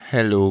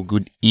Hello,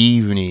 good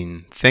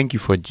evening. Thank you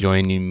for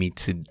joining me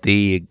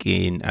today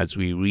again as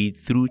we read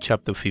through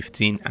chapter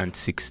 15 and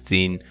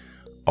 16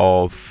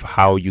 of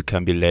How You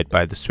Can Be Led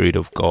by the Spirit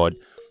of God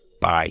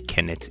by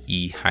Kenneth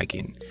E.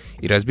 Hagin.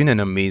 It has been an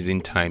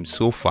amazing time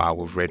so far.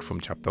 We've read from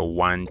chapter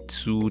 1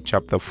 to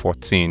chapter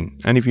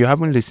 14. And if you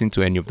haven't listened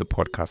to any of the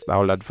podcasts, I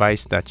will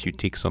advise that you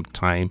take some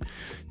time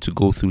to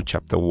go through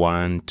chapter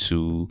 1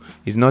 to...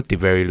 It's not a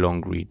very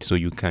long read, so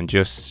you can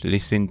just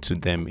listen to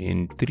them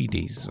in 3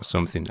 days or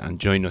something and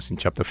join us in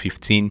chapter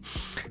 15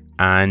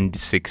 and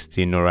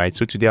 16. All right,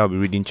 so today I'll be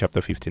reading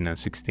chapter 15 and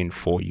 16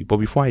 for you. But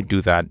before I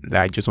do that,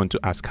 I just want to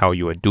ask how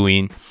you are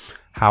doing.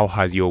 How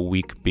has your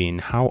week been?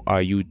 How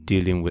are you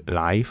dealing with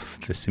life,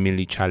 the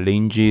seemingly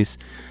challenges?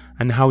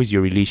 And how is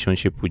your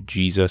relationship with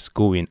Jesus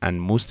going?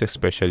 And most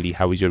especially,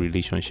 how is your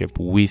relationship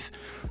with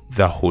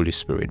the Holy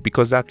Spirit?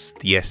 Because that's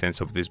the essence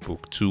of this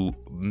book, to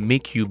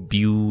make you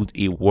build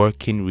a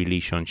working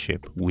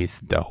relationship with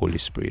the Holy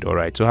Spirit. All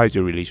right. So how is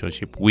your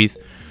relationship with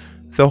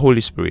the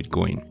Holy Spirit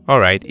going? All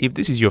right. If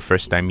this is your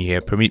first time here,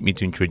 permit me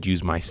to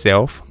introduce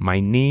myself. My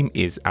name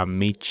is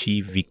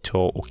Amechi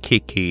Victor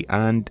Okeke,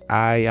 and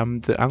I am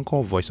the anchor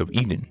of Voice of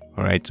Eden.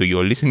 All right. So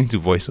you're listening to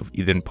Voice of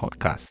Eden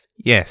podcast.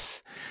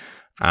 Yes.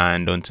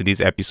 And on today's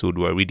episode,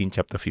 we're reading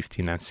chapter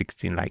 15 and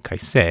 16, like I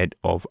said,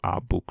 of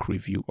our book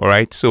review. All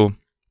right. So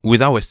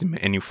without wasting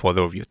any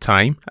further of your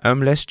time,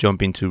 let's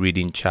jump into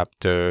reading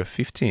chapter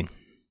 15.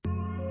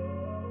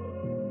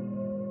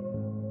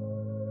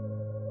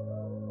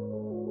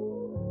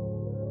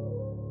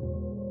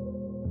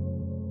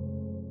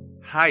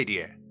 Hi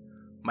there,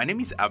 my name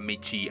is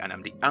Amechi and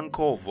I'm the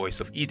anchor of Voice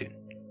of Eden.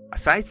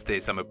 Aside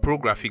this, I'm a pro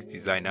graphics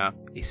designer,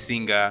 a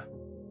singer,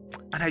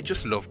 and I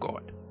just love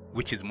God,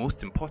 which is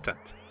most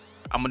important.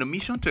 I'm on a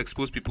mission to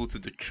expose people to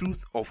the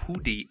truth of who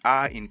they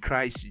are in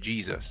Christ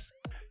Jesus,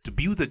 to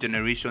build a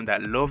generation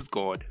that loves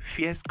God,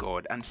 fears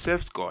God, and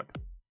serves God,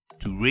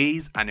 to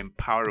raise and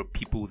empower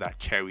people that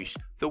cherish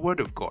the Word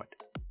of God.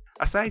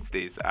 Aside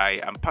this, I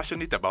am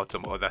passionate about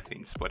some other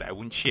things, but I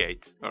won't share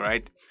it,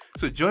 alright?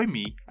 So join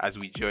me as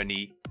we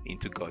journey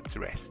into God's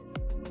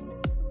rest.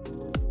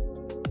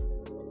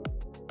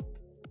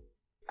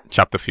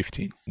 Chapter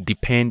 15.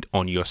 Depend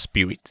on your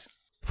spirit.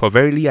 For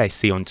verily I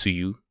say unto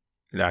you,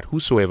 that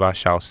whosoever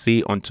shall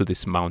say unto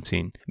this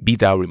mountain, Be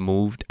thou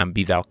removed, and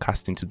be thou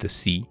cast into the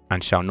sea,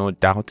 and shall not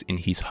doubt in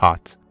his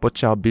heart, but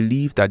shall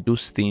believe that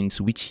those things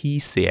which he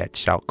saith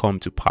shall come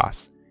to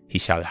pass, he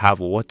shall have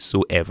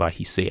whatsoever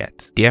he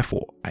saith.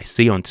 Therefore I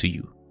say unto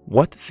you,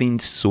 what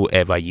things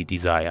soever ye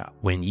desire,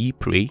 when ye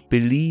pray,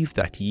 believe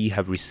that ye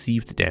have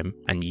received them,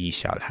 and ye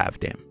shall have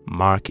them.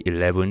 Mark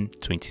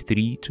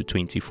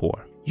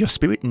 11:23-24. Your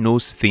spirit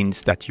knows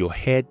things that your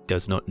head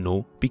does not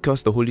know,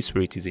 because the Holy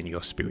Spirit is in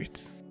your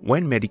spirit.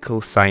 When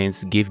medical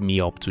science gave me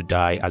up to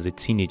die as a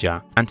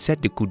teenager and said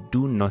they could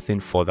do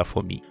nothing further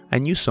for me, I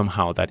knew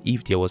somehow that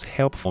if there was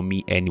help for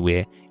me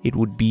anywhere, it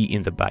would be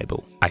in the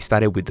Bible. I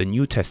started with the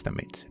New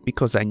Testament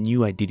because I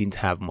knew I didn't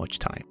have much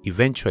time.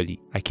 Eventually,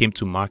 I came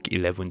to Mark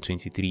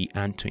 11:23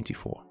 and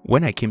 24.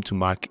 When I came to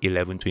Mark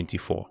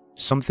 11:24,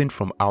 something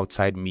from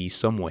outside me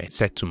somewhere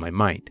said to my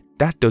mind,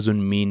 that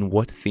doesn't mean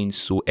what things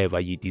soever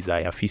ye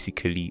desire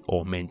physically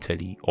or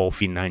mentally or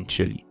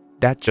financially.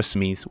 That just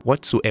means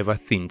whatsoever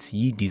things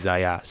ye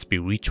desire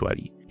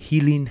spiritually,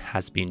 healing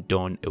has been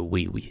done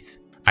away with.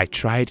 I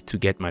tried to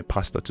get my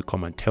pastor to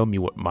come and tell me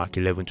what Mark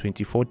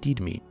 11:24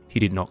 did mean. He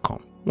did not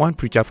come. One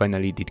preacher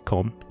finally did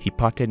come. He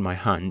patted my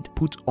hand,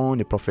 put on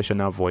a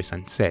professional voice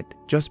and said,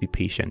 just be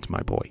patient,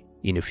 my boy.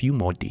 In a few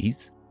more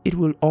days, it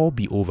will all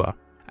be over.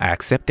 I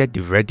accepted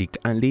the verdict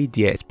and lay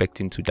there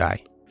expecting to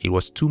die. It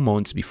was 2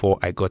 months before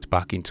I got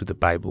back into the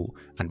Bible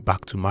and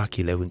back to Mark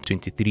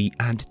 11:23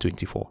 and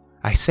 24.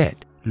 I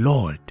said,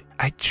 Lord,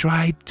 I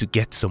tried to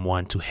get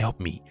someone to help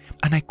me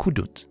and I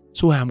couldn't.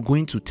 So I am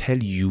going to tell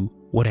you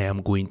what I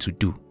am going to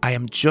do. I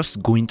am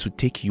just going to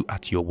take you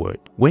at your word.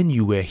 When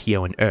you were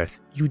here on earth,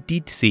 you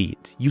did say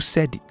it. You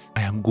said it.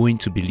 I am going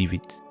to believe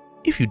it.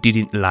 If you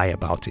didn't lie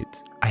about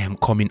it, I am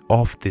coming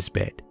off this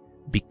bed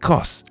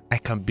because I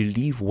can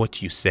believe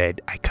what you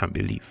said I can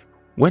believe.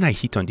 When I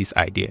hit on this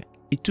idea,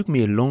 it took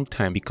me a long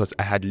time because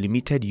I had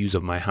limited use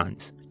of my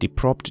hands. They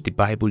propped the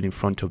Bible in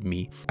front of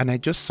me and I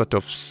just sort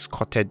of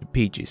scotted the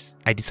pages.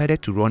 I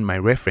decided to run my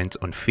reference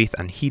on faith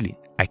and healing.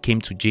 I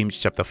came to James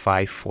chapter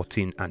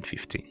 5:14 and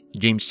 15.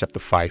 James chapter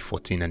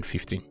 5:14 and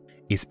 15.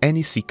 Is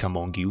any sick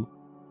among you?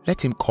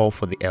 Let him call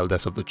for the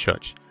elders of the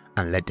church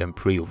and let them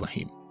pray over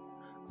him,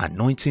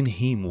 anointing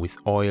him with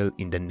oil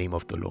in the name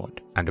of the Lord.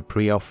 And the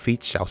prayer of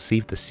faith shall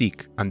save the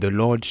sick, and the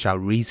Lord shall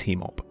raise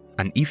him up.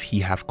 And if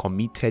he have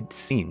committed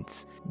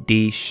sins,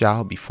 they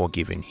shall be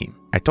forgiven him.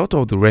 I thought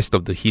all the rest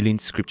of the healing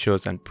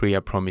scriptures and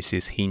prayer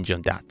promises hinge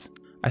on that.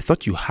 I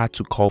thought you had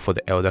to call for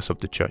the elders of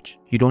the church.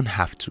 You don't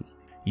have to.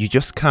 You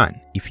just can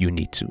if you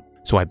need to.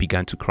 So I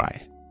began to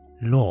cry.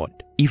 Lord,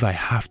 if I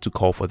have to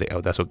call for the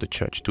elders of the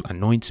church to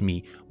anoint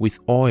me with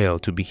oil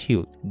to be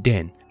healed,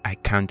 then I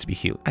can't be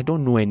healed. I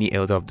don't know any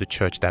elder of the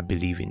church that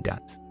believe in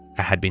that.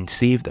 I had been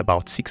saved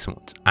about 6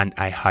 months and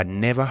I had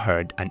never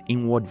heard an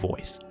inward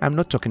voice. I'm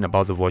not talking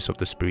about the voice of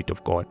the Spirit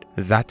of God.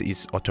 That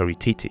is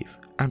authoritative.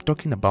 I'm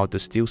talking about the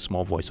still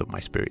small voice of my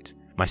spirit.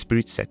 My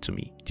spirit said to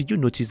me, "Did you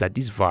notice that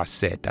this verse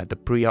said that the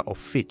prayer of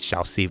faith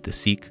shall save the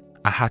sick?"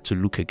 I had to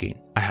look again.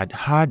 I had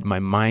had my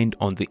mind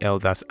on the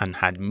elders and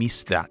had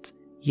missed that.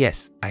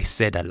 Yes, I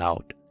said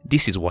aloud,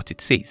 "This is what it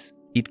says."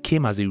 It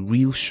came as a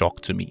real shock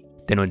to me.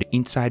 Then on the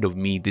inside of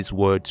me, these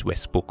words were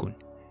spoken.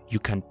 You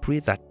can pray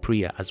that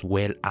prayer as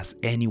well as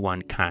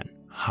anyone can.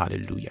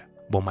 Hallelujah.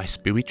 But my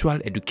spiritual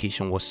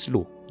education was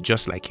slow,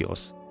 just like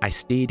yours. I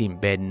stayed in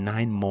bed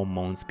 9 more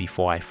months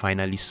before I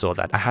finally saw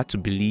that I had to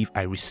believe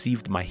I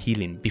received my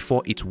healing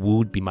before it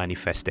would be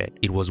manifested.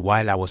 It was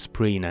while I was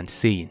praying and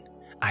saying,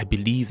 "I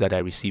believe that I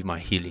received my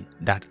healing,"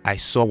 that I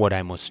saw what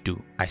I must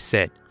do. I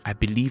said, "I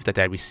believe that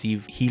I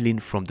received healing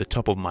from the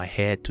top of my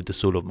head to the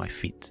sole of my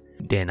feet."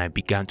 Then I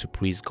began to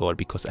praise God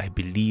because I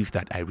believed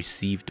that I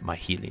received my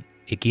healing.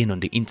 Again on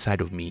the inside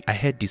of me, I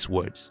heard these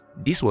words.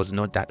 This was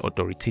not that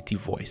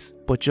authoritative voice,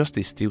 but just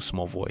a still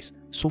small voice,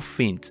 so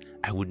faint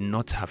I would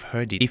not have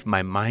heard it if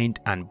my mind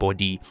and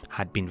body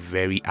had been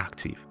very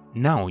active.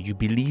 "Now you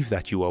believe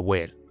that you are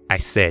well." I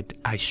said,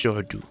 "I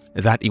sure do."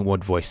 That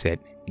inward voice said,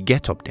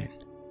 "Get up then."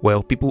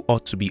 Well, people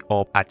ought to be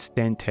up at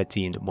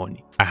 10:30 in the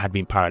morning. I had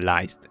been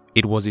paralyzed.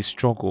 It was a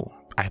struggle.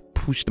 I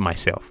pushed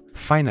myself.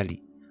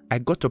 Finally, I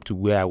got up to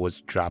where I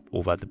was draped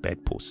over the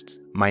bedpost.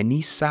 My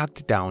knees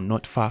sagged down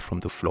not far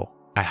from the floor.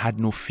 I had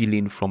no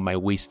feeling from my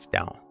waist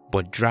down,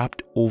 but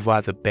draped over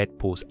the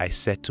bedpost, I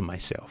said to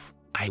myself,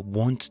 "I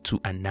want to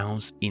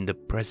announce in the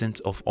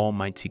presence of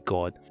Almighty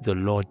God, the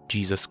Lord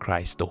Jesus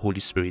Christ, the Holy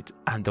Spirit,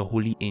 and the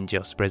holy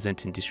angels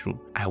present in this room.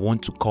 I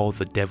want to call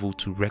the devil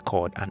to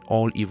record and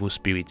all evil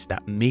spirits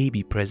that may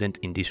be present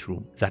in this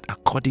room, that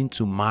according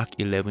to Mark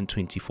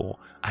 11:24,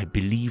 I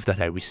believe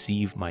that I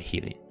received my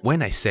healing."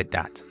 When I said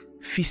that,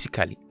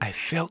 physically, I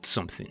felt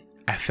something.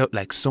 I felt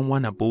like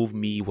someone above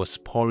me was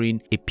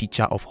pouring a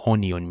pitcher of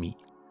honey on me.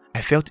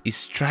 I felt it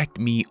strike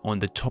me on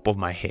the top of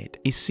my head.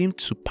 It seemed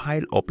to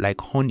pile up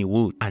like honey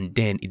would, and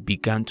then it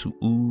began to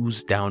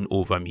ooze down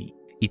over me.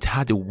 It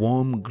had a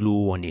warm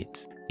glow on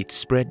it. It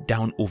spread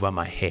down over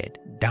my head,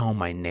 down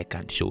my neck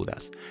and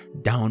shoulders,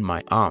 down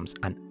my arms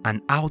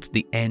and out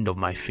the end of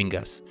my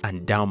fingers,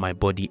 and down my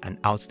body and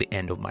out the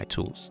end of my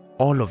toes.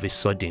 All of a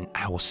sudden,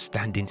 I was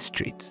standing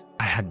straight.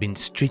 I had been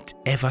straight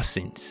ever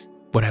since.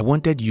 But I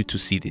wanted you to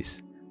see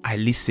this. I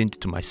listened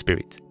to my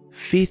spirit.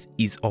 Faith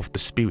is of the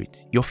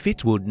Spirit. Your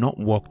faith will not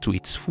work to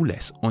its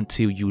fullest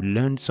until you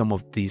learn some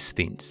of these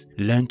things.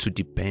 Learn to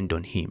depend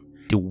on Him,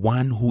 the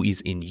one who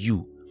is in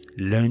you.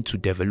 Learn to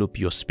develop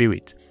your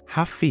spirit.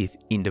 Have faith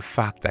in the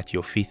fact that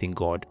your faith in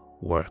God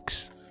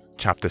works.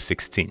 Chapter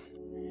 16.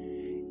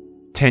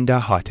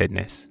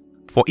 Tender-heartedness.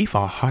 For if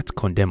our heart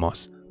condemn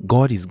us,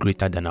 God is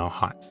greater than our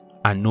heart,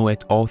 and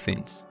knoweth all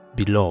things.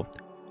 Beloved,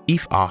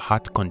 if our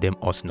heart condemn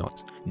us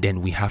not, then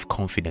we have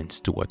confidence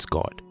towards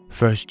God.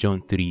 1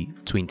 John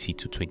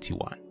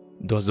 3:20-21.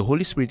 Does the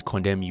Holy Spirit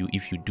condemn you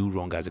if you do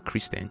wrong as a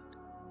Christian?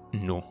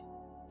 No.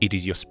 It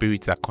is your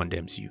spirit that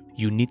condemns you.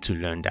 You need to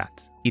learn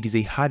that. It is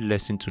a hard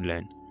lesson to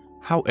learn.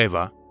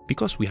 However,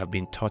 because we have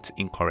been taught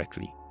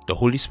incorrectly, the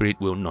Holy Spirit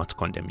will not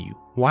condemn you.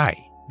 Why?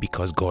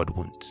 Because God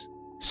won't.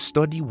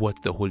 Study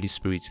what the Holy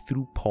Spirit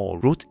through Paul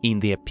wrote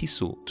in the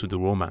epistle to the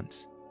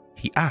Romans.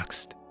 He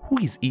asked, "Who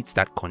is it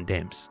that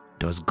condemns?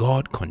 Does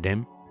God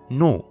condemn?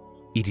 No,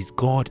 it is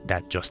God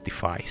that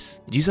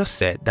justifies." Jesus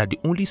said that the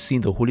only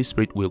sin the Holy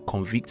Spirit will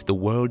convict the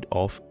world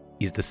of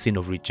is the sin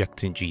of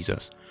rejecting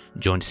Jesus.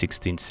 John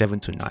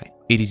 16:7-9.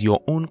 It is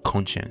your own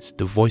conscience,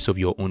 the voice of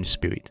your own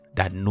spirit,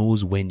 that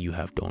knows when you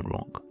have done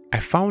wrong. I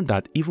found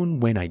that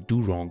even when I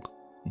do wrong,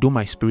 though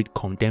my spirit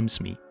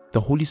condemns me, the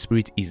Holy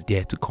Spirit is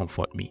there to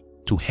comfort me,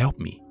 to help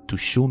me, to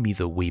show me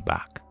the way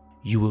back.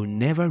 You will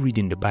never read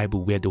in the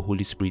Bible where the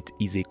Holy Spirit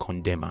is a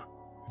condemner.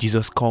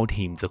 Jesus called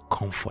him the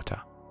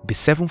Comforter. The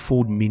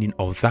sevenfold meaning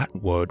of that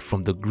word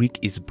from the Greek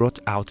is brought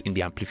out in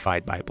the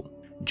Amplified Bible.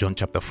 John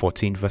chapter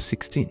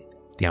 14:16,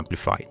 the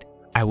Amplified.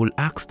 "I will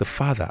ask the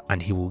Father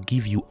and He will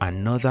give you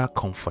another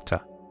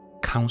Comforter,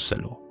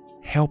 Counselor,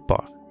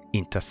 Helper,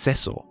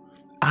 Intercessor,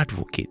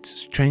 Advocate,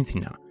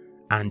 Strengthener,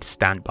 and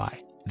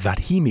Standby, that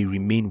He may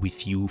remain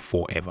with you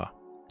forever."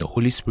 The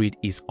Holy Spirit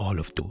is all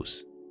of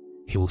those.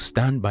 He will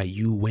stand by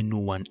you when no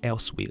one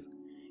else will.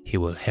 He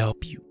will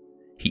help you.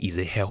 He is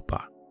a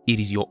helper. It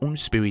is your own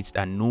spirit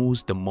that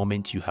knows the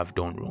moment you have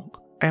done wrong.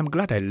 I am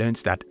glad I learned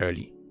that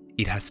early.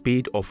 It has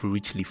paid off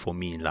richly for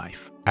me in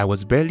life. I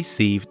was barely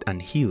saved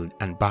and healed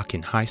and back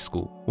in high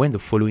school when the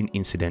following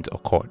incident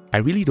occurred. I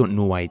really don't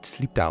know why it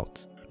slipped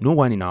out. No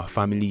one in our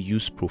family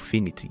used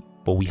profanity,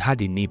 but we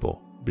had a neighbor,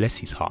 bless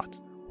his heart,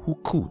 who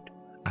could,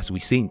 as we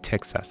say in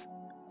Texas,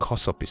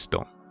 cause up a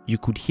storm. You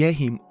could hear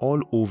him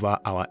all over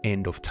our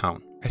end of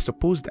town. I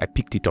supposed I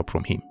picked it up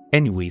from him.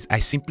 Anyways, I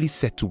simply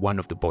said to one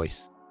of the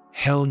boys,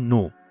 "Hell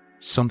no,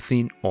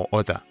 something or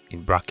other,"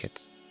 in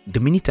brackets. The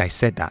minute I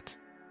said that,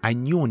 I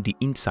knew on the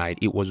inside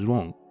it was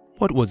wrong.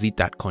 What was it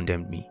that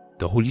condemned me?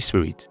 The Holy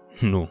Spirit?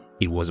 No,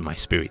 it was my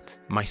spirit.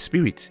 My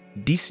spirit,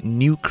 this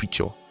new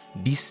creature,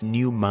 this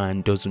new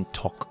man doesn't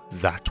talk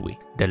that way.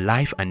 The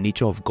life and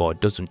nature of God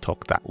doesn't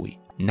talk that way.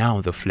 Now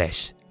the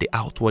flesh, the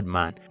outward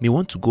man, may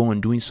want to go on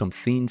doing some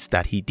things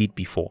that he did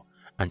before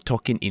and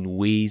talking in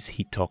ways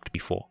he talked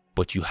before.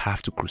 But you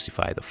have to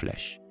crucify the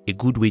flesh. A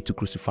good way to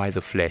crucify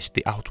the flesh,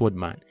 the outward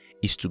man,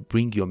 is to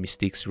bring your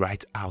mistakes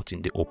right out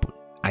in the open.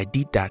 I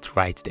did that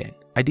right then.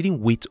 I didn't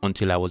wait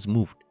until I was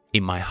moved.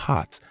 In my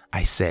heart,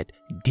 I said,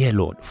 "Dear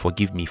Lord,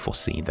 forgive me for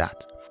saying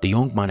that." The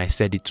young man I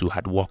said it to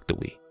had walked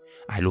away.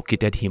 I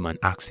located him and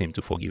asked him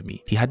to forgive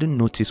me. He hadn't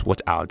noticed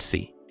what I would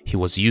say. He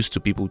was used to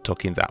people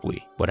talking that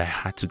way, but I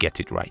had to get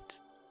it right.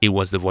 It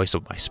was the voice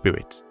of my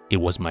spirit.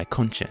 It was my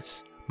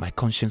conscience. My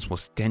conscience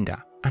was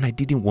tender, and I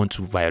didn't want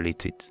to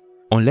violate it.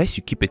 Unless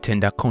you keep a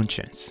tender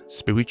conscience,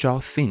 spiritual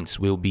things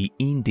will be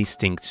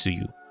indistinct to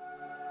you.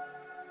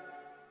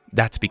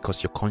 That's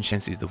because your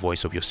conscience is the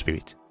voice of your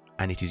spirit,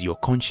 and it is your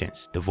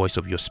conscience, the voice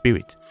of your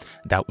spirit,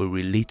 that will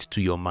relate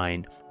to your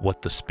mind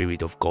what the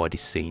Spirit of God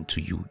is saying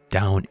to you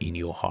down in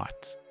your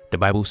heart. The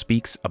Bible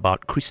speaks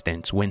about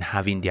Christians when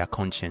having their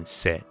conscience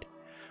said.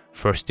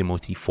 1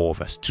 Timothy 4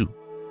 verse 2.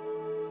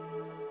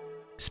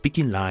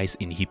 Speaking lies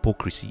in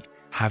hypocrisy,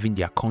 having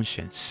their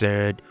conscience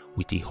seared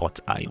with a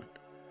hot iron.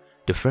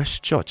 The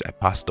first church I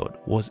pastored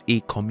was a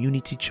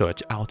community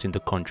church out in the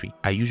country.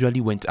 I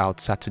usually went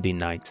out Saturday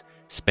night,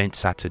 spent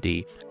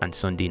Saturday and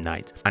Sunday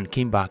night, and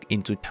came back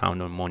into town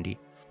on Monday.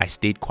 I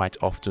stayed quite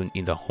often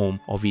in the home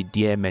of a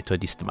dear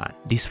Methodist man.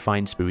 This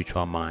fine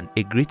spiritual man,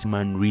 a great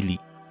man really,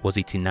 was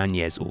 89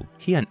 years old.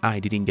 He and I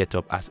didn't get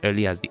up as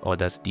early as the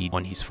others did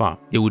on his farm.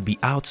 They would be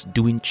out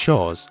doing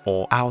chores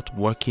or out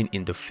working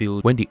in the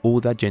field when the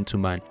older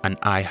gentleman and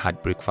I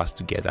had breakfast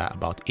together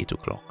about 8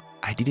 o'clock.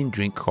 I didn't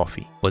drink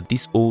coffee, but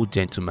this old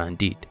gentleman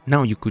did.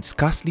 Now you could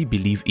scarcely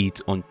believe it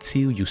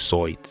until you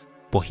saw it,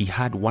 but he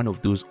had one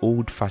of those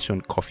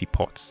old-fashioned coffee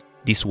pots.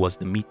 This was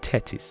the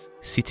mid-30s,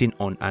 sitting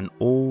on an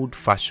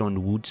old-fashioned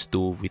wood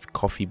stove with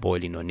coffee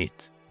boiling on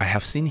it. I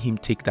have seen him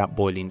take that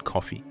boiling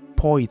coffee,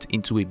 pour it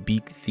into a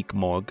big thick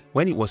mug.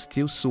 When it was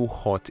still so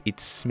hot it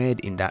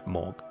smeared in that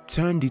mug,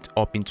 turned it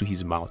up into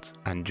his mouth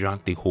and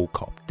drank the whole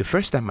cup. The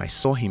first time I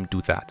saw him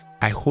do that,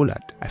 I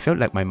hollered. I felt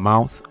like my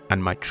mouth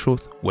and my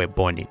throat were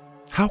burning.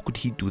 How could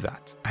he do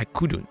that? I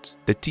couldn't.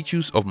 The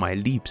tissues of my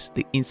lips,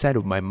 the inside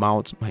of my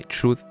mouth, my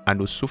throat and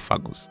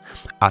esophagus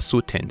are so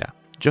tender.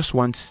 Just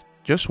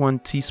one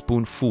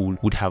teaspoonful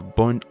would have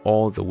burned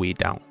all the way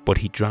down, but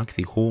he drank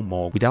the whole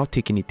mug without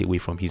taking it away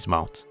from his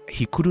mouth.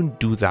 He couldn't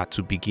do that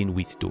to begin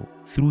with though.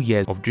 Through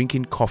years of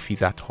drinking coffee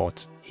that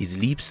hot, his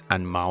lips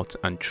and mouth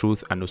and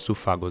throat and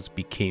esophagus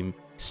became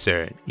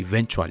seared.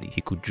 Eventually,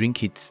 he could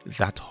drink it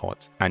that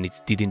hot and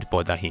it didn't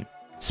bother him.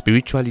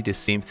 Spiritually, the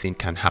same thing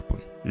can happen.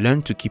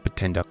 Learn to keep a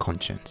tender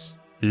conscience.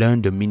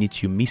 Learn the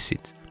minute you miss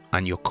it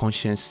and your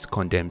conscience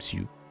condemns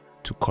you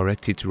to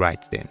correct it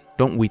right then.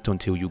 Don't wait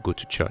until you go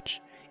to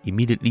church.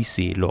 Immediately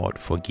say, "Lord,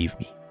 forgive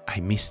me. I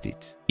missed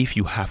it." If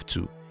you have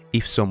to,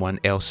 if someone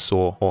else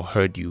saw or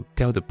heard you,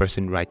 tell the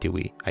person right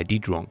away, "I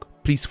did wrong.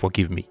 Please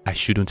forgive me. I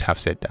shouldn't have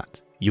said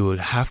that." You will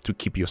have to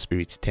keep your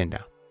spirit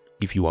tender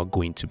if you are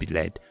going to be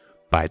led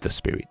by the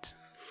Spirit.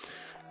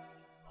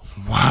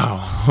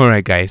 Wow.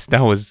 Alright guys,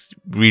 that was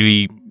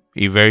really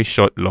a very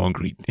short, long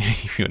read.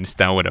 If you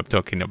understand what I'm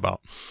talking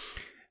about.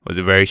 It was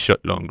a very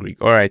short, long read.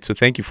 Alright, so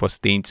thank you for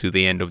staying to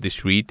the end of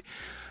this read.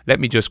 Let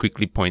me just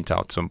quickly point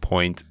out some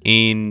points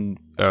in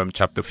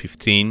chapter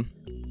 15,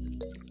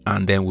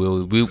 and then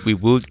we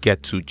will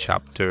get to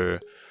chapter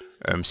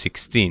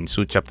 16.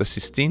 So chapter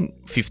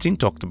 15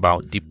 talked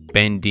about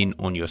depending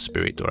on your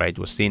spirit. All right, it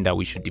was saying that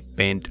we should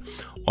depend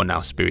on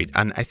our spirit,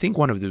 and I think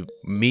one of the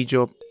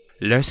major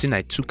lessons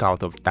I took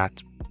out of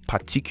that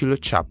particular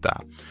chapter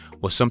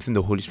was something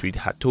the Holy Spirit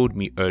had told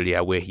me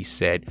earlier, where he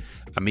said,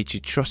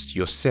 "Amici, trust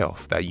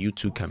yourself that you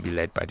too can be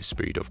led by the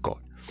Spirit of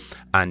God."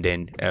 And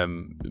then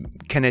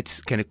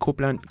Kenneth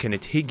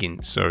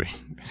Hagin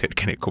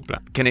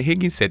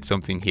said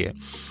something here,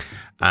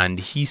 and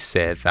he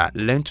said that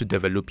learn to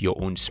develop your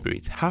own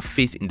spirit. Have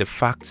faith in the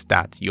fact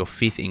that your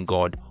faith in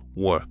God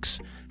works.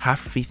 Have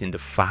faith in the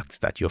fact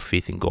that your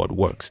faith in God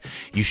works.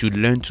 You should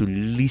learn to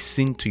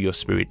listen to your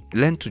spirit.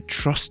 Learn to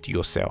trust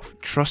yourself.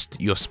 Trust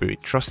your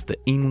spirit. Trust the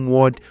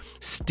inward,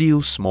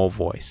 still small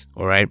voice.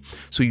 All right.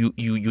 So you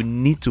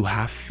need to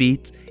have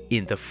faith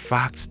in the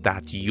fact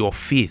that your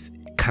faith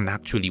can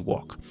actually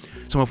work.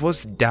 Some of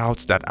us doubt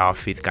that our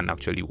faith can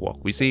actually work.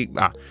 We say,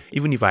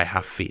 even if I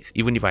have faith,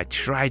 even if I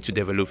try to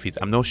develop faith,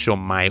 I'm not sure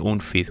my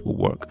own faith will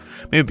work.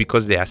 Maybe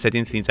because there are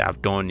certain things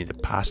I've done in the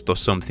past or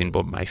something,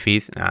 but my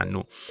faith,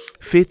 no.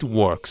 Faith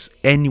works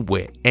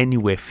anywhere.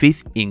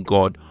 Faith in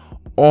God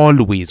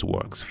always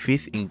works.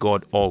 Faith in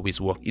God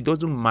always works. It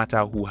doesn't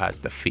matter who has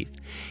the faith.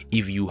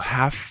 If you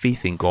have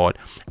faith in God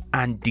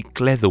and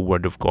declare the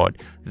word of God,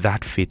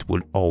 that faith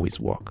will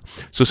always work.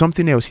 So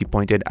something else he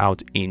pointed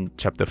out in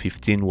chapter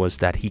 15 was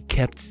that he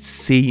kept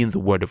saying the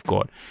word of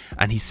God.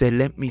 And he said,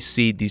 let me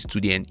say this to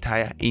the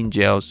entire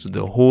angels, to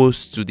the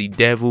host, to the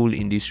devil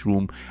in this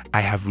room.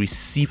 I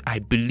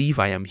believe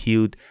I am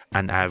healed,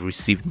 and I have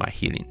received my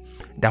healing.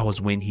 That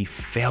was when he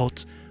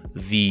felt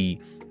the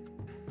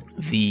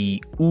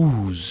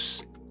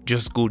ooze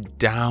just go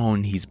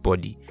down his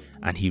body,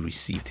 and he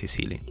received his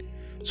healing.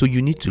 So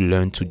you need to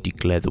learn to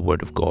declare the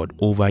word of God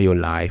over your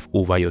life,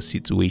 over your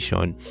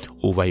situation,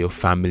 over your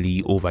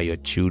family, over your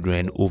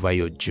children, over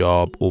your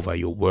job, over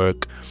your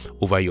work,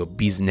 over your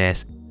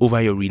business,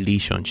 over your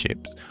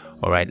relationships.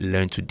 All right,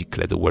 learn to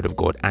declare the word of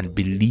God and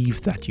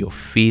believe that your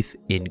faith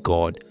in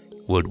God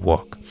would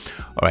work.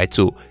 All right,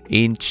 so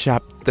in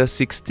chapter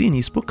 16,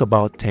 he spoke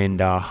about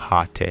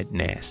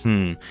tender-heartedness.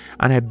 And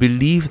I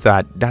believe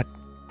that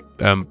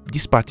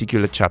this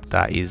particular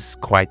chapter is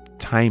quite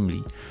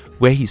timely,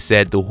 where he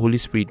said the Holy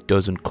Spirit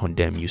doesn't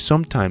condemn you.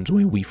 Sometimes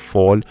when we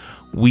fall,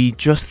 we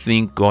just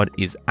think God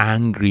is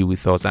angry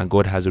with us and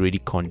God has already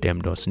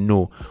condemned us.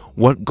 No,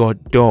 what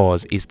God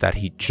does is that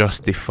he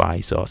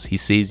justifies us. He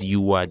says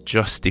you are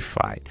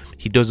justified.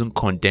 He doesn't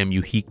condemn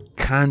you. He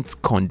can't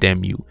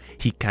condemn you.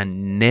 He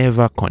can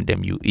never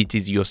condemn you. It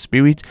is your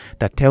spirit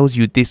that tells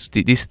you this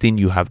thing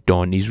you have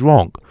done is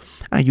wrong,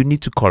 and you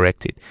need to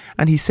correct it.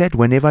 And he said,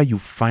 whenever you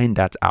find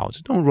that out,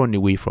 don't run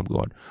away from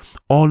God.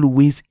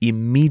 Always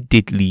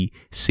immediately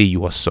say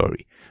you are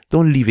sorry.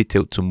 Don't leave it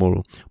till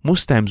tomorrow.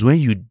 Most times when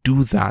you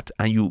do that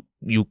and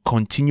you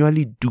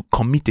continually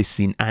commit a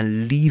sin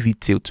and leave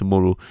it till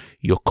tomorrow,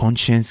 your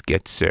conscience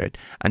gets seared.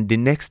 And the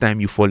next time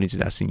you fall into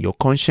that sin, your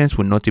conscience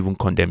will not even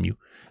condemn you.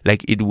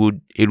 Like it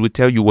would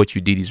tell you what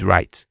you did is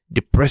right.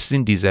 The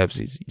person deserves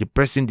it. The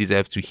person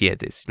deserves to hear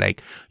this.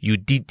 Like, you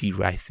did the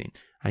right thing.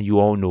 And you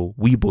all know,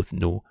 we both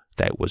know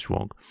that it was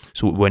wrong.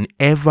 So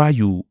whenever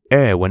you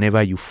err,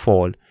 whenever you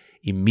fall,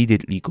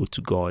 immediately go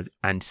to God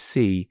and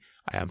say,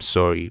 I am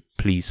sorry,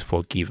 please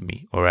forgive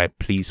me. All right,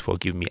 please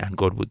forgive me. And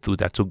God will do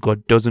that. So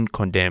God doesn't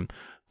condemn,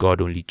 God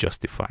only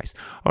justifies.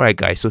 All right,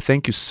 guys. So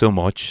thank you so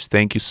much.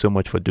 Thank you so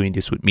much for doing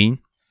this with me.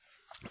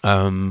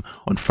 On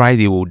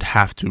Friday, we would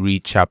have to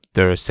read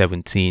chapter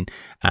 17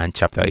 and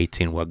chapter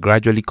 18. We're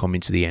gradually coming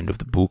to the end of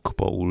the book,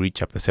 but we'll read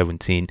chapter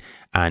 17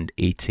 and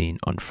 18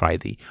 on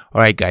Friday.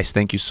 All right, guys.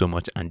 Thank you so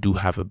much, and do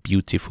have a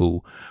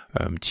beautiful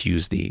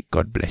Tuesday.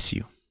 God bless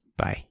you.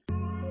 Bye.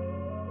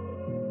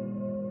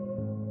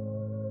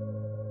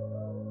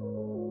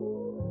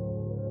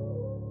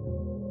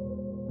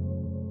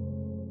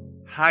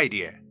 Hi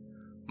there,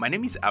 my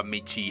name is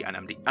Amechi and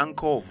I'm the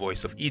anchor of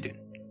Voice of Eden.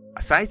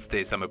 Aside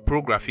this, I'm a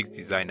pro graphics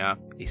designer,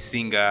 a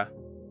singer,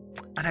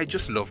 and I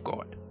just love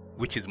God,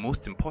 which is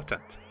most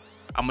important.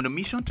 I'm on a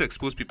mission to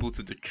expose people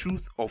to the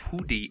truth of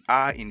who they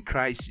are in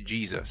Christ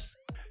Jesus,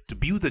 to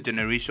build a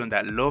generation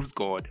that loves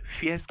God,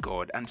 fears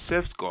God, and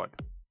serves God,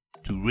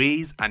 to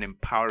raise and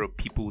empower a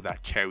people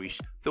that cherish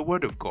the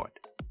Word of God.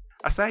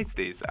 Aside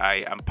this,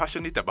 I am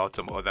passionate about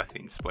some other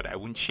things, but I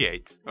won't share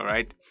it,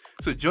 alright?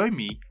 So join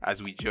me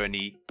as we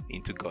journey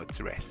into God's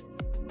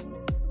rest.